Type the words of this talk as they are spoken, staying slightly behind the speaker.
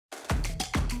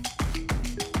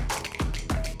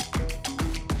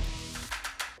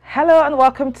Hello and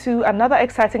welcome to another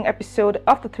exciting episode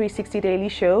of the 360 Daily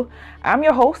Show. I'm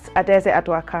your host, Adeze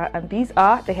Adwaka, and these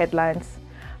are the headlines.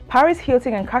 Paris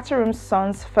Hilton and Carter Room's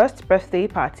son's first birthday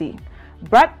party.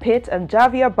 Brad Pitt and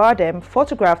Javier Bardem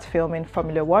photographed filming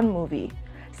Formula One movie.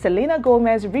 Selena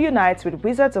Gomez reunites with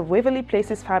Wizards of Waverly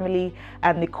Place's family,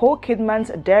 and Nicole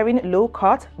Kidman's daring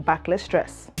low-cut backless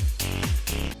dress.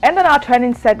 And in our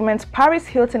trending segment, Paris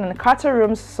Hilton and Carter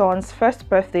Room's son's first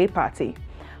birthday party.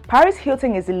 Paris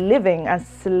Hilton is living and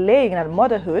slaying at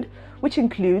motherhood, which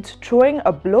includes throwing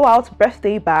a blowout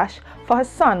birthday bash for her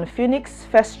son Phoenix's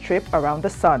first trip around the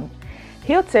sun.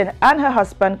 Hilton and her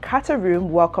husband Carter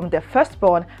Room welcomed their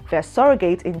firstborn via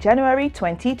surrogate in January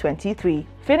 2023.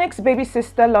 Phoenix's baby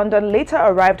sister London later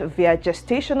arrived via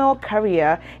gestational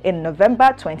carrier in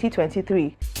November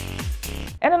 2023.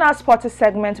 And in our sports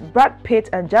segment, Brad Pitt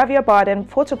and Javier Bardem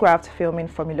photographed filming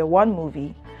Formula One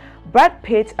movie. Brad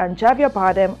Pitt and Javier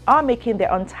Bardem are making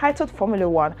their untitled Formula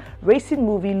One racing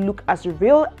movie look as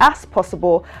real as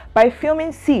possible by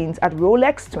filming scenes at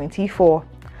Rolex 24.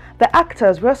 The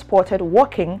actors were spotted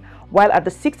walking while at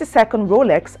the 60-second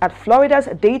Rolex at Florida's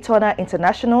Daytona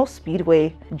International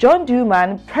Speedway. John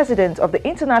Dewman, president of the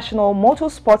International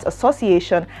Motorsports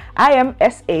Association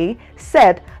IMSA,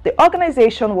 said the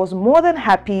organization was more than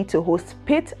happy to host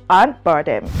Pitt and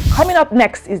Bardem. Coming up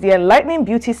next is the Enlightening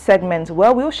Beauty segment,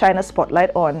 where we'll shine a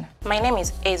spotlight on. My name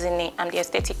is Ezine. I'm the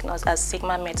aesthetic nurse at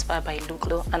Sigma Medspa by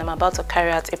Luglo, and I'm about to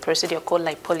carry out a procedure called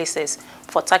lipolysis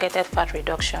for targeted fat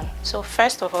reduction. So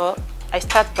first of all, I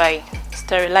start by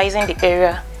sterilizing the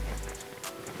area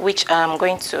which I'm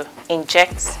going to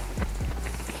inject.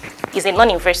 It's a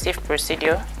non-invasive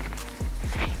procedure,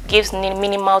 gives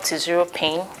minimal to zero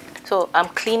pain. So I'm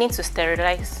cleaning to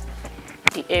sterilize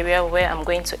the area where I'm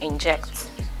going to inject.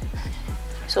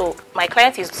 So my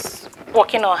client is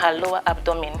working on her lower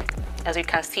abdomen. As you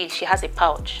can see, she has a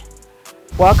pouch.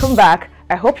 Welcome back.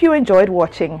 I hope you enjoyed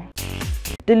watching.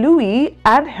 DeLuise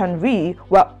and Henry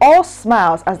were all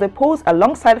smiles as they posed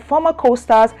alongside former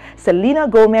co-stars Selena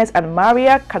Gomez and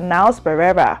Maria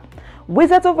Canals-Barrera.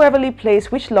 Wizards of Waverly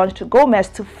Place, which launched Gomez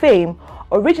to fame,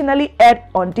 originally aired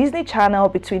on Disney Channel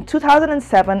between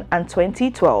 2007 and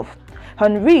 2012.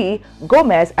 Henry,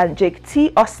 Gomez, and Jake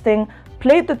T. Austin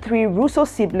played the three Russo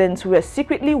siblings who were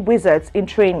secretly wizards in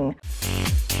training.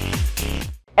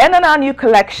 And in our new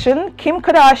collection, Kim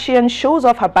Kardashian shows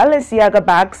off her Balenciaga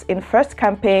bags in first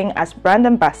campaign as brand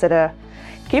ambassador.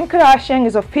 Kim Kardashian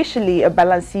is officially a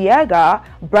Balenciaga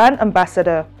brand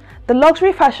ambassador. The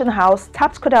luxury fashion house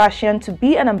tapped Kardashian to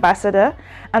be an ambassador,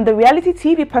 and the reality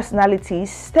TV personality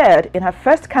starred in her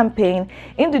first campaign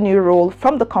in the new role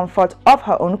from the comfort of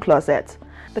her own closet.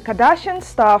 The Kardashian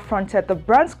star fronted the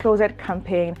brand's Closet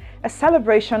campaign, a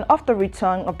celebration of the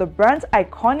return of the brand's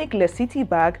iconic Le City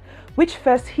bag, which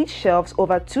first hit shelves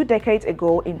over 2 decades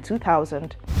ago in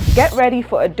 2000. Get ready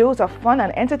for a dose of fun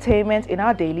and entertainment in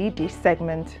our Daily Dish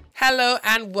segment. Hello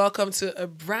and welcome to a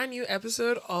brand new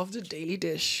episode of the Daily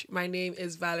Dish. My name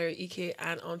is Valerie Ike,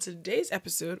 and on today's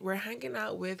episode, we're hanging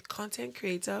out with content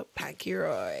creator Panky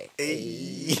Roy.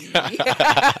 Hey.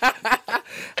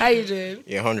 How you doing?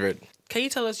 Yeah, 100. Can you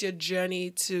tell us your journey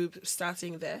to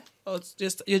starting there, or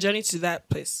just your journey to that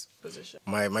position?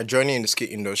 My journey in the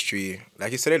skate industry,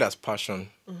 like you said, it as passion,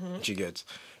 which you get,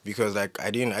 because like I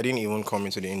didn't even come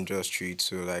into the industry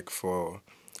to like for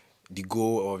the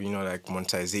goal of like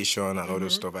monetization and all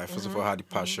those stuff. I first of all had the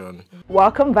passion.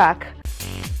 Welcome back.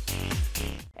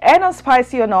 And on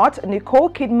Spicy or Not, Nicole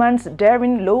Kidman's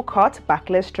daring low-cut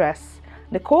backless dress.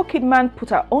 Nicole Kidman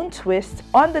put her own twist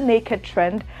on the naked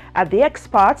trend at the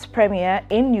Experts premiere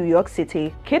in New York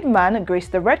City. Kidman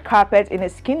graced the red carpet in a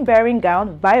skin-bearing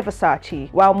gown by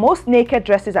Versace. While most naked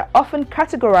dresses are often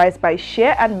categorized by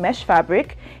sheer and mesh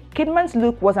fabric, Kidman's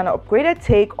look was an upgraded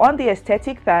take on the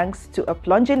aesthetic thanks to a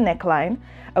plunging neckline,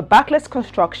 a backless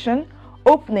construction,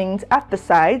 openings at the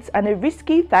sides, and a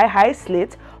risky thigh-high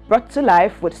slit brought to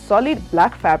life with solid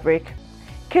black fabric.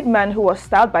 Kidman, who was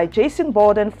styled by Jason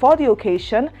Borden for the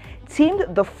occasion,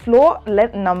 teamed the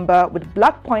floor-length number with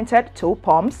black pointed toe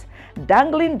pumps,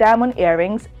 dangling diamond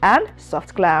earrings, and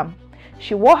soft glam.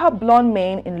 She wore her blonde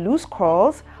mane in loose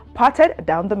curls, parted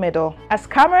down the middle. As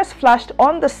cameras flashed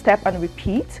on the step and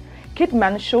repeat,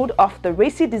 Kidman showed off the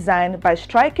racy design by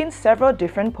striking several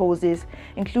different poses,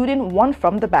 including one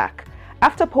from the back.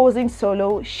 After posing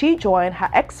solo, she joined her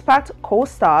expert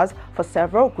co-stars for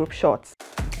several group shots.